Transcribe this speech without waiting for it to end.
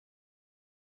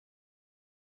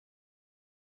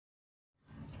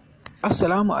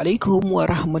Assalamu alaikum wa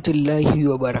rahmatullahi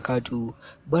wa barakatuhu.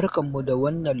 Barkanmu da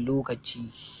wannan lokaci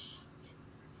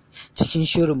cikin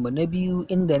shirinmu na biyu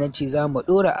inda na ce za mu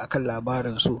ɗora a kan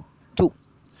labarin so. To,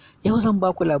 yau zan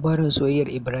ba ku labarin soyayyar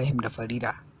Ibrahim da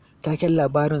Farida. Taken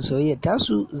labarin soyayyar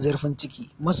tasu zurfin ciki,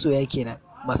 masoya kenan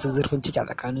masu zurfin ciki a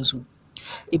tsakaninsu.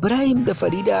 Ibrahim da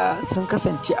Farida sun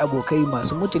kasance abokai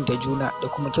masu mutunta juna da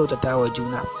kuma kyautata wa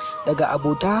juna. Daga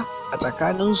abota a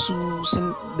tsakaninsu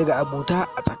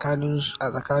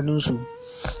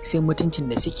sai mutuncin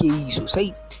da suke yi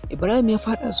sosai. Ibrahim ya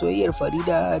faɗa soyayyar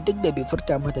Farida duk da bai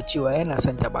furta mata cewa yana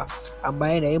son ta ba, amma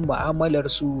yanayin mu'amalar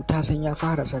su ta san ya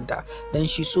fara son ta, dan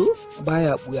shi so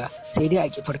baya ɓuya, sai dai a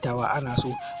ki furtawa ana so.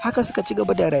 Haka suka ci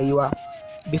gaba da rayuwa.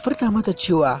 Bai furta mata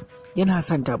cewa yana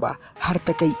son ta ba, har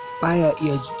ta kai baya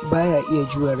iya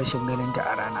jure rashin ganin ta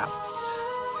a rana.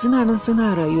 Suna nan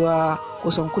suna rayuwa,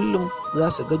 kusan kullum za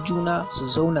su ga juna, su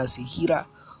zauna su hira.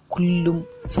 Kullum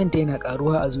santa yana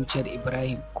karuwa a zuciyar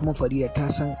Ibrahim, kuma Farida ta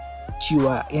san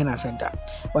cewa yana santa.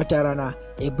 Wata rana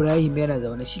Ibrahim yana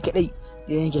zaune shi kadai,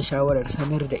 ya yanke shawarar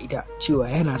sanar da ita cewa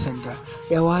yana santa.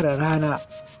 Ya ware rana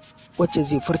wacce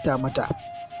zai furta mata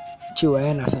cewa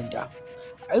yana santa.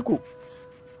 Aiko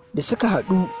da suka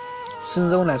haɗu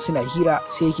sun zauna suna hira,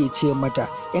 sai yake ce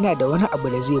mata yana da wani abu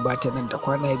da zai bata nan da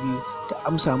kwana biyu. Ta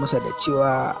amsa masa da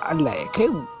cewa Allah ya kai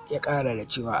mu, ya ƙara da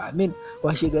cewa amin.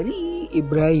 Washe gari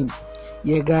Ibrahim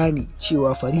ya gane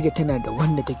cewa Farida tana da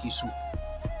wanda take so.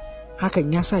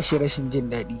 Hakan ya sa shi rashin jin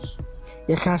daɗi,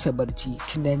 ya kasa barci,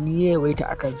 tunani ya yawaita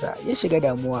a kansa, ya shiga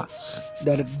damuwa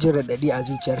da jin raɗaɗi a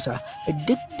zuciyarsa.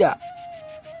 Duk da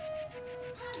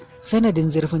sanadin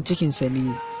zurfin cikinsa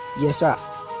ne ya sa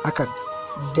hakan,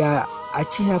 da a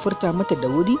ce ya furta mata da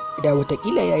wuri, da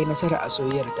watakila ya yi nasara a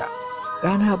soyayyarta.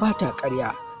 Rana ba ta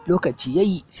ƙarya, lokaci ya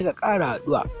yi suka ƙara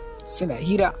haɗuwa, suna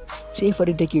hira. Sai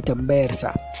Farida take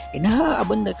tambayarsa, ina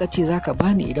abin da ka ce za ka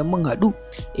bani idan mun haɗu?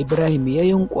 Ibrahim ya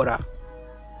yunƙura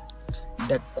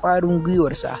da ƙwarin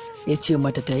gwiwarsa ya ce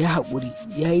mata ta yi haƙuri.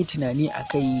 Ya yi tunani a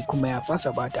kai kuma ya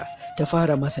fasa bata. Ta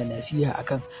fara masa nasiha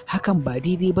akan hakan ba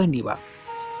daidai ba ne ba,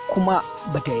 kuma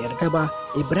bata yarda ba.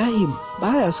 Ibrahim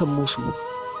baya son musu,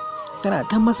 tana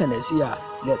ta masa nasiha.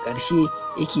 Da ƙarshe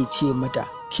yake ce mata,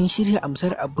 kin shirya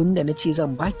amsar abin da na ce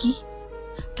zan baki?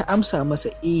 Ta amsa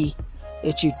masa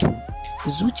ya ce to,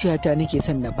 zuciyata nake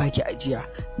son na baki ajiya,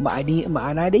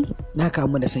 ma'ana dai na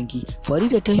kamu da sanki.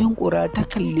 Farida ta yunkura ta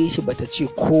kalle shi, bata ce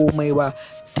komai ba,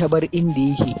 ta bar inda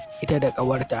yake ita da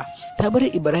ƙawarta. Ta bar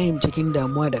Ibrahim cikin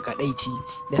damuwa da kadaici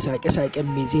da sake-saken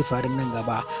me zai faru nan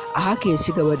gaba. A haka ya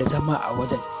ci gaba da zama a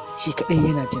wajen shi kadai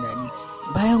yana tunani.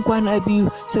 Bayan kwana biyu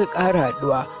suka ƙara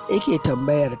haɗuwa, yake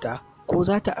tambayar ta ko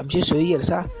za ta amshi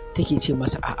soyayyarsa. Take ce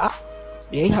masa a'a,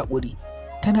 ya yi haƙuri,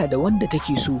 tana da wanda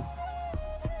take so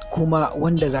kuma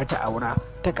wanda za ta aura.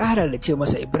 Ta ƙara da ce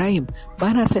masa, Ibrahim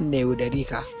ba na son na yaudare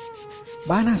ka,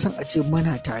 ba na son a ce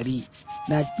mana tare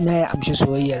na ya amshi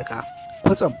soyayyarka,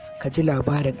 kwatsam ka ji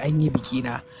labarin an yi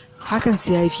bikina. Hakan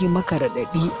sai ya fi maka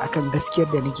raɗaɗi akan gaskiyar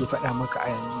da nake faɗa maka a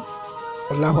yanzu.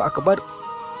 Allahu akbar.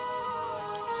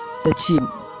 Ta ce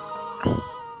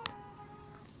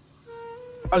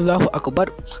Allahu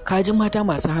akbar. Kaji mata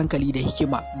masu hankali da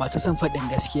hikima, masu son faɗin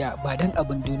gaskiya ba don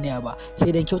abin duniya ba,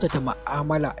 sai don kyautata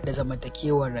ma'amala da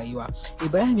zamantakewar rayuwa.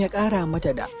 Ibrahim ya ƙara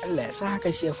mata da Allah ya sa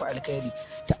haka shi ya fi alkhairi.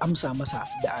 Ta amsa masa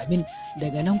da amin.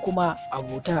 Daga nan kuma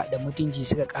abota da mutunci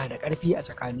suka ƙara ƙarfi a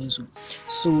tsakaninsu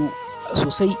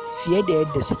sosai fiye da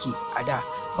yadda suke a da.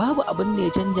 Babu abin da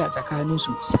ya canja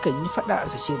tsakaninsu, sukan yi faɗa a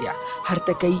shirya, har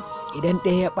ta kai idan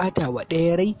ɗaya ya ɓata wa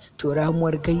ɗaya rai, to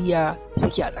ramuwar gayya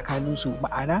suke a tsakaninsu.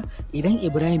 Ma'ana idan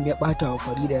Ibrahim ya ɓata wa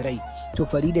Farida rai, to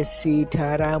Farida sai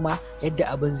ta rama yadda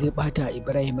abin zai ɓata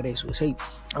Ibrahim rai sosai.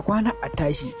 A kwana a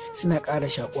tashi suna ƙara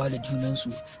shaƙuwa da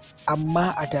junansu,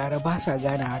 amma a tare ba sa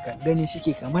gane hakan, gani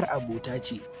suke kamar abota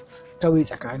ce kawai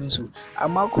tsakaninsu.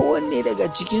 Amma kowanne daga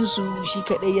cikinsu shi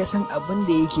kaɗai ya san abin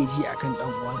da yake ji akan ɗan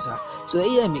uwansa.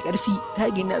 Soyayya mai ƙarfi ta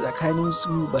gina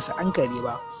tsakaninsu, ba su ankare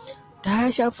ba. Ta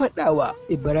sha faɗa wa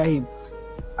Ibrahim,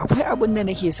 akwai abin da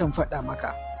nake son faɗa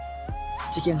maka.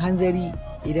 Cikin hanzari,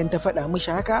 idan ta faɗa mishi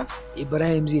haka,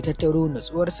 Ibrahim zai tattaro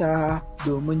natsuwarsa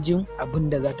domin jin abin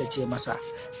da za ta ce masa.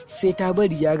 Sai ta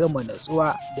bari ya gama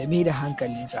natsuwa da mai da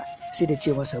hankalinsa, sai ta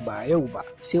ce masa ba yau ba,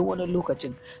 sai wani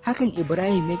lokacin. Hakan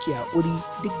Ibrahim yake haƙuri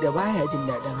duk da baya jin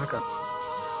daɗin hakan.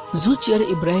 Zuciyar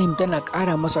Ibrahim tana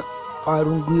ƙara masa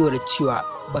ƙwarin gwiwar cewa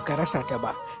baka rasa ta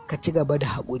ba, ka ci gaba da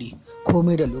haƙuri,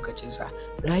 komai da lokacinsa.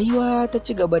 Rayuwa ta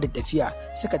ci gaba da tafiya,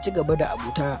 suka ci gaba da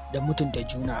abuta da mutunta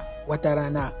juna. Wata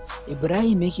rana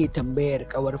Ibrahim yake tambayar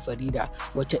ƙawar Farida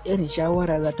wace irin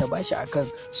shawara za ta bashi akan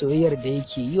soyayyar da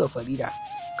yake yi wa Farida.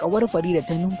 Ƙawar Farida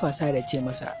ta numfasa da ce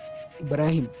masa,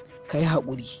 Ibrahim ka yi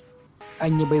haƙuri,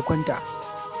 an yi baikonta,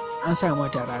 an sa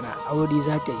mata rana, aure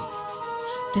za ta yi.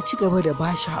 Ta ci gaba da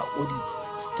ba shi haƙuri,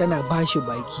 tana ba shi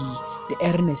baki da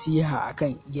 'yar nasiha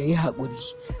akan ya yi haƙuri,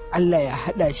 Allah ya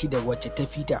haɗa shi da wacce ta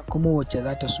fita kuma wacce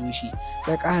za ta so shi.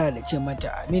 Ta ƙara da ce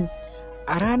mata amin.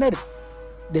 A ranar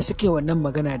da suke wannan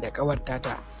magana da ƙawar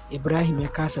tata, Ibrahim ya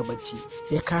kasa bacci,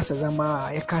 ya kasa zama,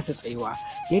 ya kasa tsayuwa.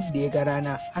 Yadda ya ga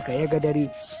rana haka ya ga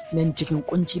dare, nan cikin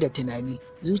kunci da tunani.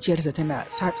 Zuciyarsa tana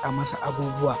saƙa masa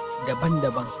abubuwa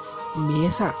daban-daban. Me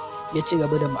yasa ya ci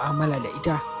gaba da mu'amala da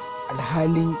ita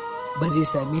alhalin ba zai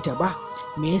same ta ba?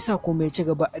 Me yasa kuma ya ci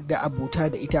gaba da abota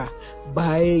da ita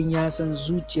bayan ya san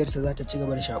zuciyarsa za ta ci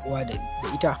gaba da shakuwa da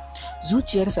ita?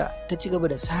 Zuciyarsa ta ci gaba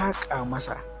da saƙa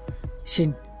masa.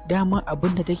 Shin dama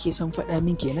abin da take son faɗa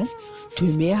min kenan? To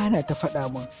me ya hana ta faɗa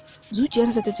min?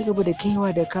 Zuciyarsa ta ci gaba da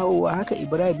kaiwa da kawowa. Haka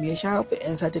Ibrahim ya shafa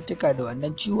 'yan satuttuka da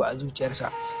wannan ciwo a zuciyarsa.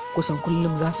 Kusan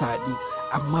kullum za su haɗu,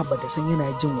 amma ba ta san yana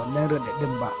jin wannan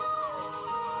raɗaɗin ba.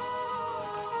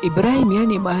 Ibrahim ya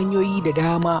nemi hanyoyi da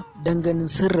dama don ganin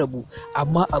sun rabu,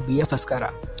 amma abu ya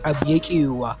faskara, abu ya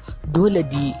ƙiyowa. Dole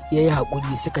da ya yi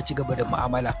haƙuri, suka ci gaba da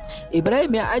mu'amala.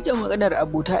 Ibrahim ya ajiye maganar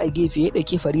abota a gefe, ya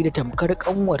ɗauki Farida tamkar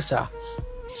ƙanwarsa,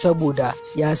 saboda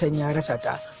ya san ya rasa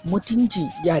ta. Mutunci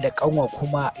ya da ƙanwa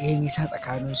kuma ya nisa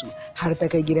tsakaninsu, har ta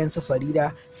kai gidansu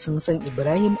Farida sun san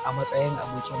Ibrahim a matsayin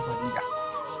abokin Farida.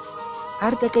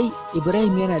 Har ta kai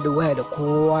Ibrahim yana da waya da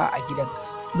kowa a gidan.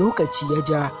 Lokaci ya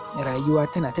ja, rayuwa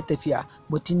tana ta tafiya,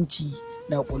 mutunci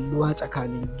na kulluwa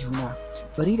tsakanin juna.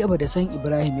 Farida ba da san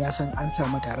Ibrahim ya san an sa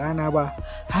mata rana ba,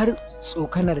 har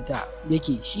tsokanar ta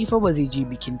yake shi fa ba zai je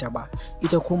bikinta ba.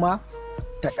 Ita kuma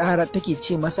ta ƙara take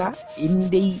ce masa, in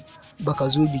dai baka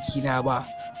zo bikina ba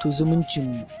to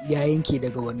zumuncin ya yanke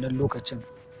daga wannan lokacin.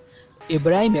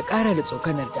 Ibrahim ya ƙara da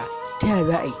tsokanar ta yaya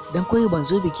za a yi dan kawai ban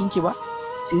zo bikinki ba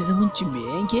sai zumuncin me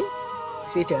yanke?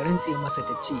 Sai ta rantse masa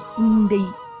ta ce, in dai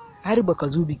har baka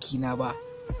zo bikina ba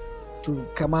to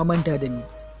kama manta da ni,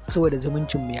 saboda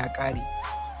zumuncin mu ya ƙare.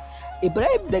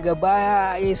 Ibrahim daga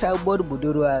baya ya yi sabuwar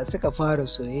budurwa, suka fara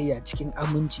soyayya cikin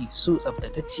aminci, so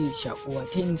tsaftatacce, shakuwa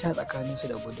ta nisa tsakaninsu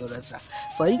da budurarsa.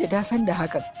 Farida ta san da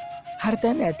hakan, har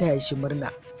tana taya shi murna.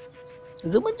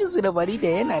 Zumuncinsu da Farida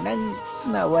yana nan,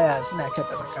 suna waya, suna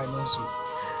cata tsakaninsu,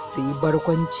 su yi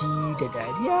barkwanci da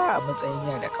dariya a matsayin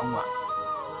ya da kanwa.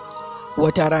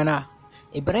 Wata rana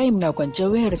Ibrahim na kwance,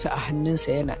 wayarsa a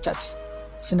hannunsa, yana chat,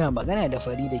 suna magana da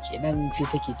Farida kenan, sai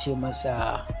take ce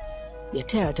masa ya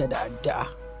taya ta da addu'a.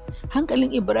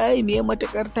 Hankalin Ibrahim ya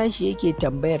matukar tashi, yake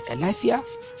tambayar ta lafiya.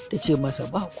 Ta ce masa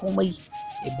ba komai.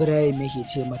 Ibrahim yake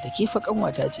ce mata ke fa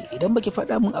kanwata ce, idan baki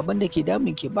faɗa min abin da ke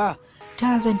damun ki ba,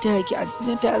 ta zan taya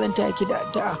ki da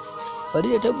addu'a.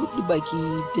 Farida ta buɗe baki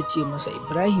ta ce masa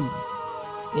Ibrahim.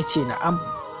 Ya ce na'am.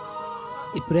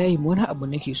 Ibrahim, wani abu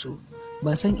nake so,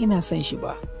 ban san ina son shi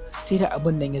ba, sai da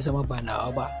abin nan ya zama ba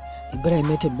nawa ba.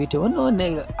 Ibrahim ya tambaye ta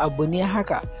wannan abu ne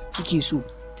haka kike so?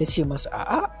 Ta ce masa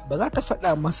a'a, ba za ta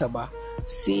faɗa masa ba,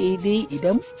 sai dai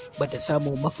idan ba ta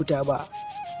samu mafita ba.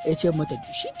 Ya ce mata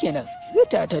shikenan, zai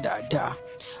tata da addu'a.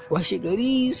 Washe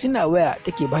gari suna waya,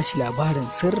 take ba shi labarin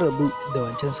sun rabu da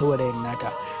wancan saurayin nata.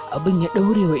 Abin ya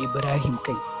ɗaure wa Ibrahim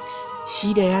kai.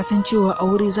 Shi da ya san cewa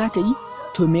aure za ta yi,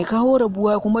 to me kawo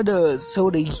rabuwa kuma da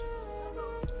saurayi?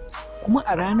 Kuma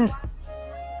a ranar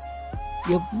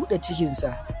ya buɗe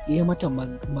cikinsa, ya yi mata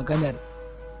maganar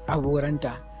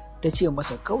aboranta. Ta ce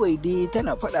masa kawai dai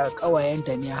tana faɗa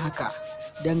ƙawayenta ne haka,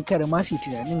 don kar ma su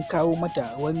tunanin kawo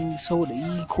mata wani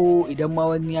saurayi, ko idan ma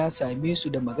wani ya same su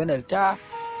da maganar ta,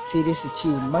 sai dai su ce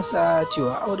masa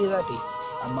cewa aure za ta yi,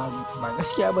 amma ba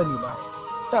gaskiya ba ne ba.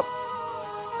 Tab,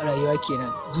 rayuwa kenan,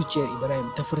 zuciyar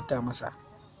Ibrahim ta furta masa.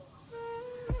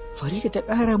 Farida ta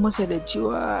ƙara masa da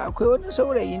cewa akwai wani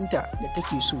saurayinta da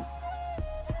take so,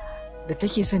 da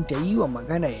take son ta yi wa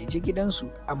magana ya je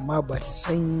gidansu, amma ba ta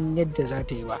san yadda za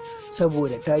ta yi ba,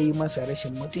 saboda ta yi masa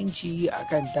rashin mutunci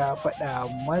akan ta faɗa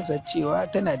masa cewa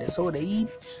tana da saurayi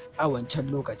a wancan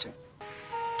lokacin.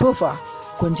 Tofa,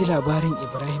 kun ji labarin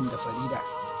Ibrahim da Farida.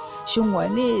 Shin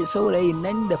wane saurayin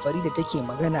nan da Farida take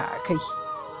magana a kai?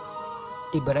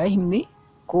 Ibrahim ne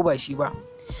ko ba shi ba?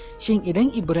 Shin idan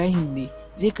Ibrahim ne,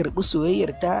 zai karɓi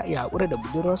soyayyar ta ya haƙura da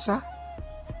budurwarsa?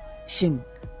 Shin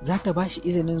za ta ba shi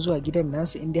izinin zuwa gidan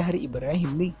nasu inda har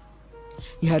Ibrahim ne?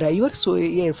 Ya rayuwar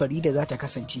soyayyar Farida za ta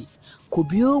kasance? Ku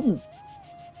biyo mu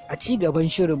a ci gaban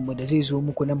shirinmu da zai zo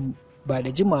muku nan ba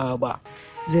da jimawa ba,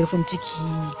 Zurfin ciki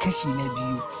kashi na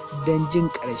 2, don jin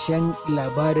ƙarshen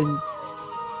labarin.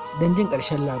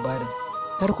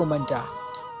 Kar ku manta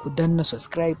ku danna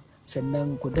subscribe,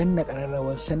 sannan ku danna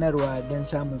ƙararrawar sanarwa don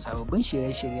samun sababbin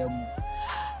shirye-shiryenmu,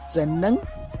 sannan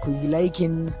ku yi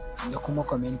liking da kuma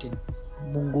commenting.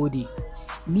 mun gode.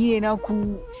 Ni ne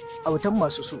naku autan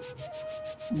masu so,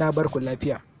 na bar ku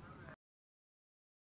lafiya.